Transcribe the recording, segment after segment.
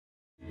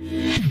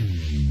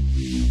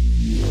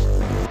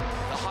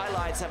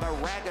of a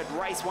ragged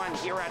race one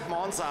here at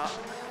Monza.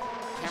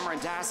 Cameron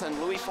Dass and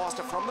Louis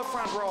Foster from the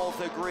front row of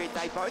the grid.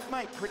 They both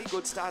made pretty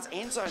good starts.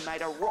 Enzo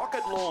made a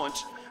rocket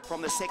launch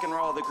from the second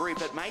row of the grid,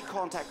 but made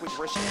contact with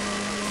Rashid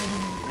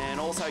and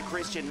also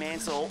Christian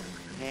Mansell.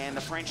 And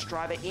the French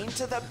driver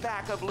into the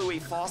back of Louis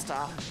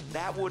Foster.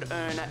 That would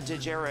earn De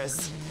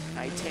Geris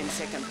a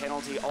 10-second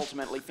penalty,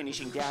 ultimately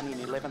finishing down in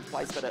 11th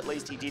place, but at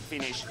least he did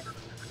finish,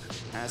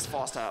 as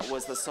Foster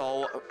was the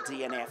sole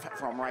DNF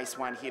from race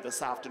one here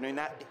this afternoon.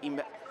 That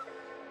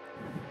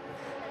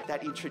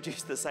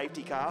introduced the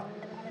safety car.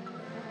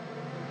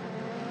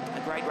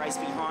 A great race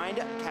behind.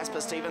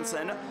 Casper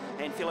Stevenson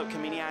and Philip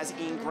Caminiaz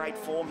in great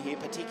form here,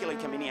 particularly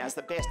Caminiaz,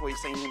 the best we've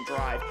seen him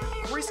drive.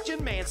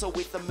 Christian Mansell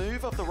with the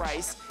move of the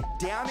race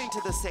down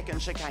into the second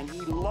chicane.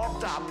 He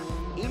locked up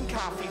in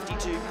car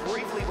 52,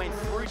 briefly went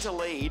through to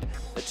lead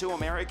the two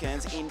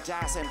Americans in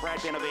Dass and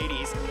Brad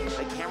Benavides.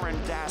 But Cameron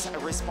Dass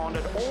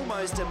responded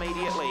almost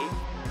immediately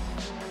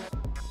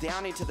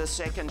down into the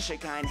second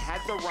chicane, had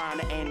the run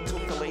and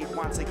took the lead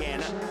once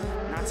again.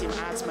 Natsim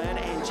Artsman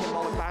and Cem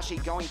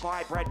Bolakbashi going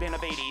by Brad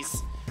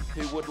Benavides,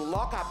 who would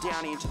lock up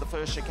down into the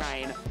first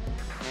chicane,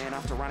 and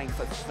after running in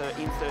third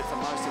for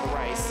most of the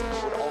race,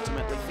 would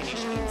ultimately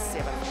finish in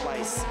 7th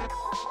place.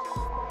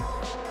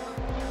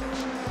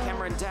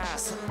 Cameron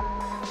Dass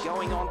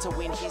going on to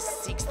win his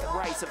 6th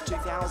race of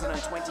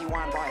 2021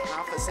 by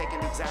half a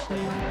second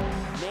exactly.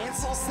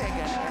 Mansell second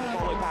and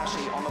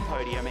Bolakbashi on the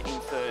podium in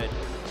third.